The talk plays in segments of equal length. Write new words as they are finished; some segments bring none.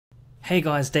Hey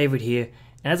guys, David here,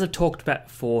 and as I've talked about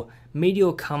before,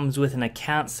 Meteor comes with an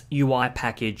accounts UI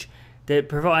package that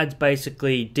provides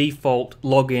basically default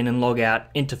login and logout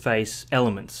interface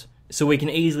elements. So we can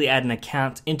easily add an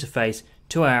accounts interface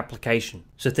to our application.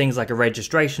 So things like a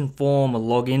registration form, a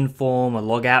login form, a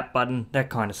logout button, that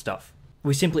kind of stuff.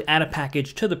 We simply add a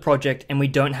package to the project and we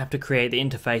don't have to create the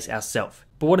interface ourselves.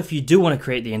 But what if you do want to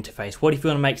create the interface? What if you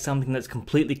want to make something that's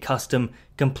completely custom,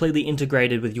 completely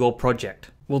integrated with your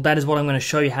project? Well, that is what I'm going to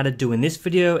show you how to do in this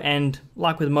video, and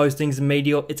like with most things in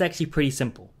Meteor, it's actually pretty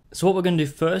simple. So what we're going to do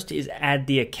first is add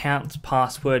the accounts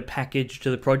password package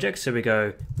to the project. So we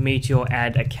go Meteor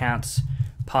add accounts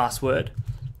password,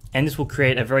 and this will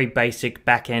create a very basic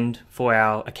backend for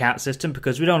our account system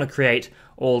because we don't want to create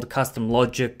all the custom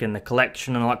logic and the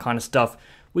collection and all that kind of stuff.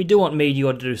 We do want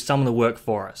Meteor to do some of the work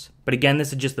for us. But again,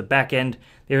 this is just the backend.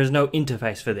 There is no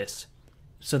interface for this.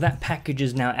 So that package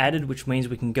is now added, which means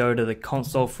we can go to the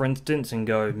console, for instance, and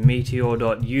go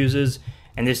meteor.users,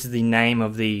 and this is the name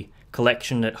of the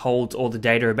collection that holds all the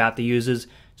data about the users.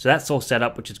 So that's all set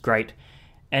up, which is great.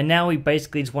 And now we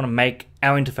basically just want to make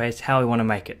our interface how we want to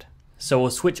make it. So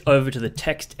we'll switch over to the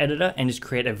text editor and just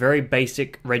create a very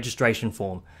basic registration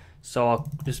form. So I'll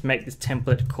just make this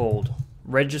template called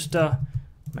register,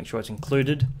 make sure it's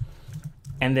included,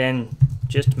 and then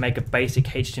just make a basic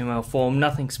HTML form,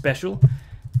 nothing special.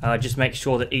 Just make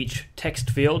sure that each text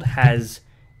field has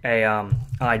a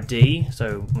ID.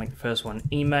 So we'll make the first one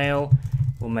email,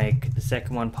 we'll make the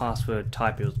second one password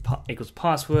type equals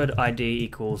password, ID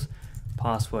equals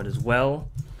password as well,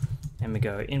 and we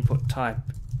go input type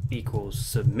equals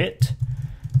submit,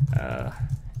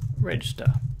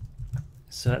 register.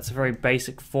 So that's a very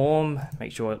basic form.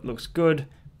 Make sure it looks good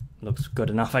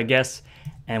enough, I guess,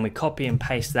 and we copy and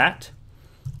paste that,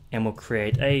 and we'll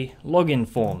create a login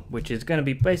form, which is going to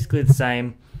be basically the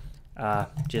same,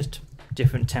 just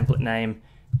different template name,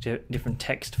 different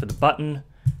text for the button,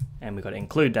 and we've got to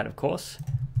include that, of course.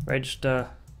 Register,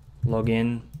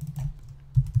 login.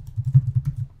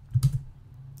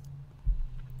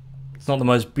 It's not the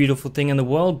most beautiful thing in the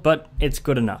world, but it's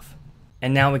good enough.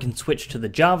 And now we can switch to the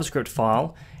JavaScript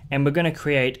file, and we're going to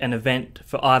create an event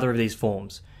for either of these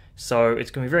forms. So it's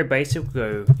going to be very basic.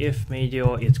 We'll go if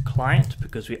Meteor is client,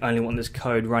 because we only want this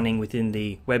code running within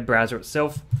the web browser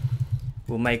itself.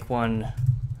 We'll make an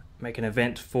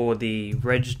event for the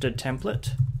register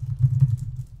template.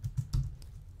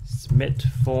 Submit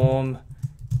form.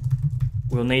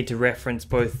 We'll need to reference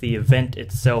both the event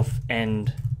itself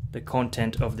and the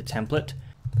content of the template.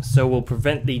 So we'll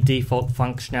prevent the default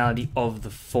functionality of the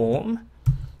form,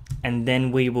 and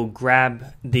then we will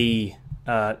grab the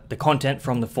content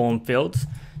from the form fields.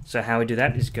 So how we do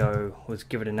that is let's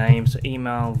give it a name. So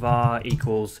email var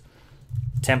equals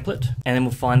template, and then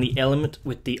we'll find the element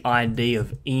with the ID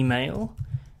of email,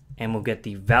 and we'll get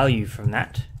the value from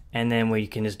that. And then we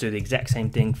can just do the exact same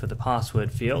thing for the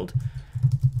password field.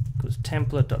 Equals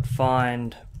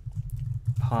template.find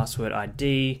password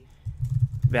ID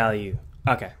value.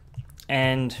 Okay,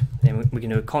 and then we can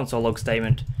do a console log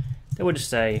statement that will just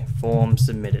say form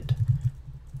submitted.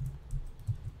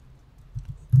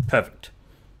 Perfect.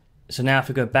 So now if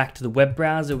we go back to the web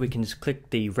browser, we can just click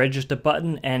the register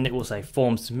button and it will say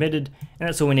form submitted, and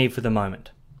that's all we need for the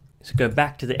moment. So go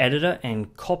back to the editor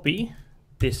and copy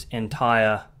this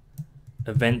entire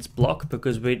events block,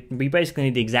 because we basically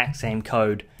need the exact same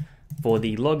code for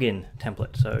the login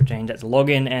template. So change that to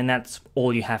login, and that's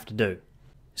all you have to do.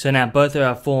 So now both of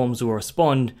our forms will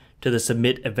respond to the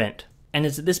submit event. And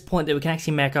it's at this point that we can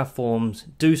actually make our forms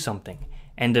do something.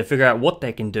 And to figure out what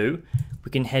they can do,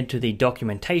 we can head to the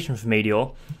documentation for Meteor,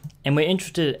 and we're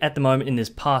interested at the moment in this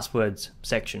passwords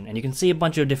section. And you can see a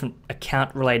bunch of different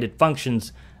account related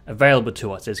functions available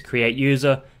to us. There's create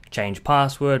user, change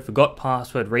password, forgot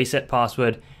password, reset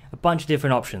password, a bunch of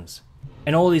different options.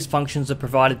 And all these functions are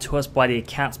provided to us by the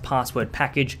accounts password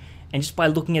package, and just by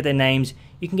looking at their names,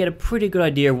 you can get a pretty good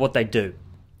idea of what they do.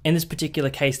 In this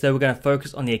particular case though, we're going to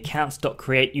focus on the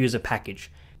accounts.createUser package.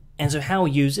 And so how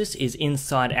we use this is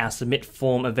inside our submit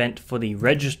form event for the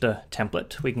register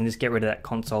template. We can just get rid of that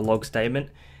console log statement,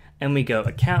 and we go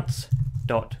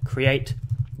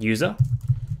accounts.createUser,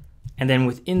 and then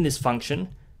within this function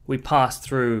we pass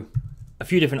through a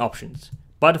few different options.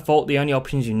 By default, the only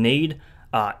options you need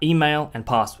are email and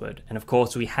password, and of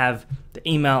course we have the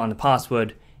email and the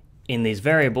password in these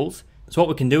variables. So what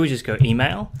we can do is just go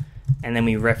email, and then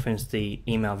we reference the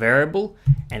email variable,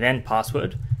 and then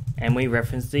password, and we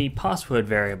reference the password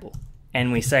variable, and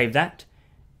we save that,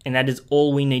 and that is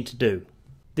all we need to do.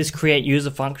 This create user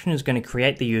function is going to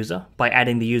create the user by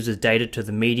adding the user's data to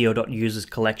the meteor.users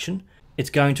collection.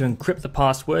 It's going to encrypt the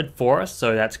password for us,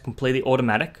 so that's completely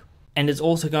automatic. and it's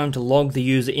also going to log the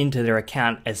user into their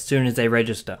account as soon as they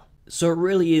register. So it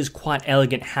really is quite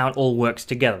elegant how it all works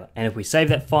together. And if we save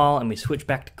that file and we switch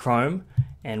back to Chrome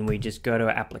and we just go to our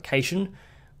application,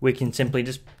 we can simply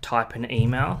just type an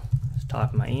email. Just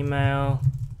type my email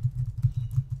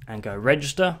and go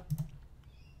register.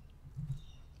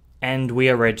 And we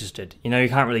are registered. You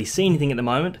can't really see anything at the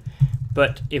moment,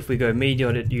 but if we go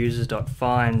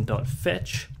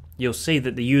meteor.users.find.fetch, you'll see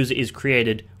that the user is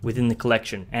created within the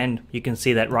collection, and you can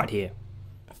see that right here.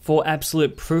 For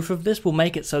absolute proof of this, we'll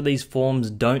make it so these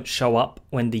forms don't show up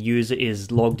when the user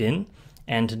is logged in.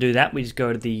 And to do that, we just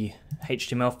go to the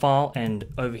HTML file, and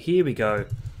over here we go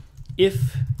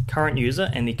if current user,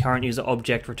 and the current user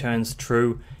object returns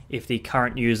true if the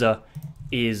current user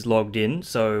is logged in.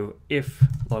 So if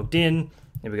logged in,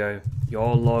 there we go,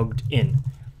 you're logged in.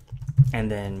 And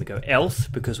then we go else,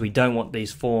 because we don't want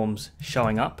these forms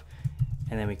showing up.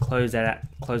 And then we close that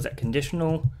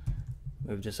conditional,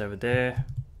 move this over there,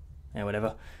 and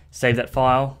whatever. Save that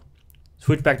file,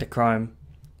 switch back to Chrome,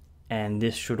 and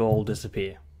this should all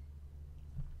disappear.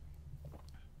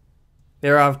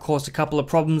 There are of course a couple of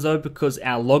problems though, because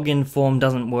our login form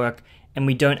doesn't work and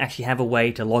we don't actually have a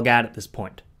way to log out at this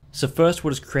point. So first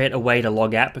we'll just create a way to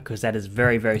log out, because that is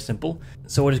very, very simple.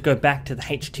 So we'll just go back to the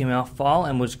HTML file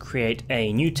and we'll just create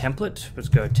a new template. Let's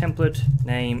go template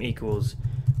name equals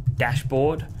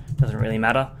dashboard, doesn't really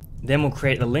matter. Then we'll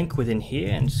create a link within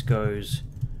here and just goes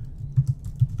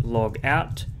log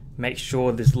out. Make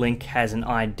sure this link has an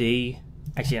ID,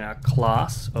 actually in a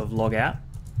class of logout,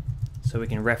 so we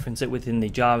can reference it within the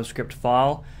JavaScript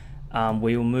file.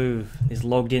 We will move this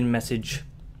logged in message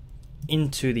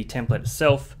into the template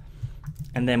itself,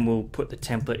 and then we'll put the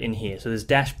template in here. So this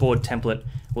dashboard template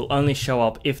will only show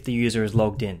up if the user is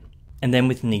logged in. And then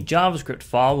within the JavaScript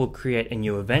file, we'll create a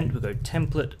new event. We'll go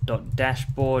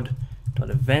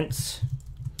template.dashboard.events,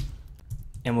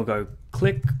 and we'll go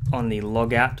click on the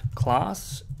logout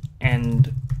class,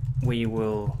 and we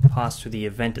will pass through the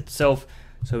event itself.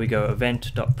 So we go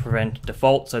event.prevent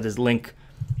default, so this link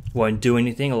won't do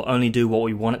anything, it'll only do what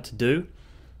we want it to do.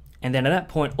 And then at that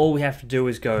point, all we have to do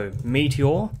is go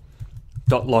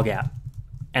meteor.logout.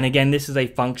 And again, this is a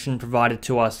function provided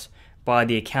to us by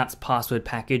the accounts password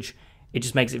package. It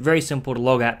just makes it very simple to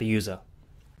log out the user.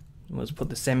 Let's put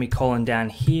the semicolon down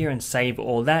here and save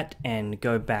all that and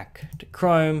go back to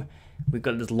Chrome. We've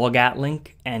got this logout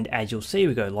link, and as you'll see,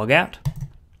 we go logout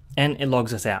and it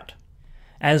logs us out.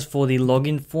 As for the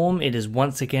login form, it is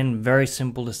once again very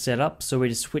simple to set up. So we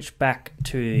just switch back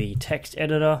to the text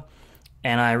editor,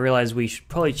 and I realize we should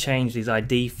probably change these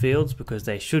ID fields because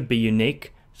they should be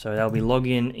unique. So that'll be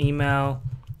login email,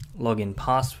 login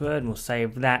password, and we'll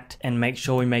save that and make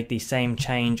sure we make the same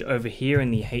change over here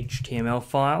in the HTML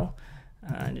file.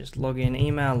 Just login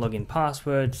email, login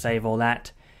password, save all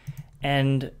that,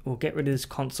 and we'll get rid of this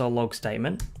console log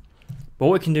statement. But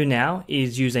what we can do now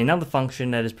is use another function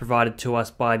that is provided to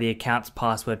us by the accounts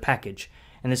password package,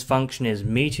 and this function is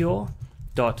meteor.login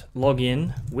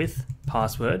with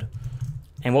password.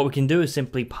 And what we can do is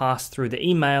simply pass through the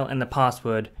email and the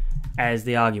password as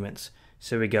the arguments.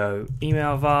 So we go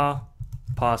email var,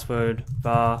 password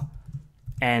var,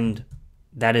 and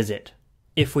that is it.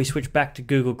 If we switch back to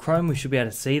Google Chrome, we should be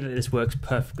able to see that this works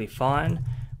perfectly fine.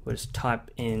 We'll just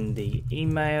type in the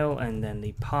email and then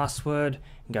the password,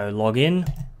 and go login,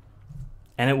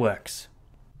 and it works.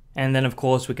 And then of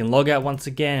course we can log out once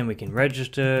again, and we can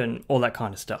register and all that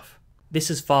kind of stuff. This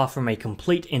is far from a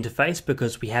complete interface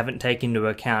because we haven't taken into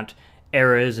account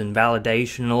errors and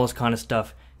validation and all this kind of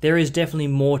stuff. There is definitely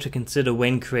more to consider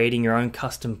when creating your own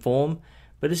custom form,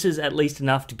 but this is at least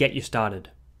enough to get you started.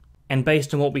 And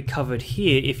based on what we covered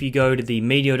here, if you go to the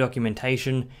Meteor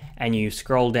documentation and you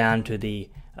scroll down to the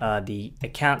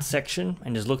account section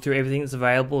and just look through everything that's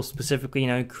available,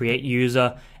 specifically, create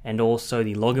user and also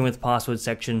the login with password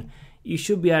section, you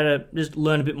should be able to just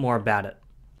learn a bit more about it.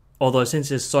 Although since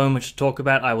there's so much to talk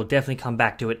about, I will definitely come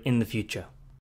back to it in the future.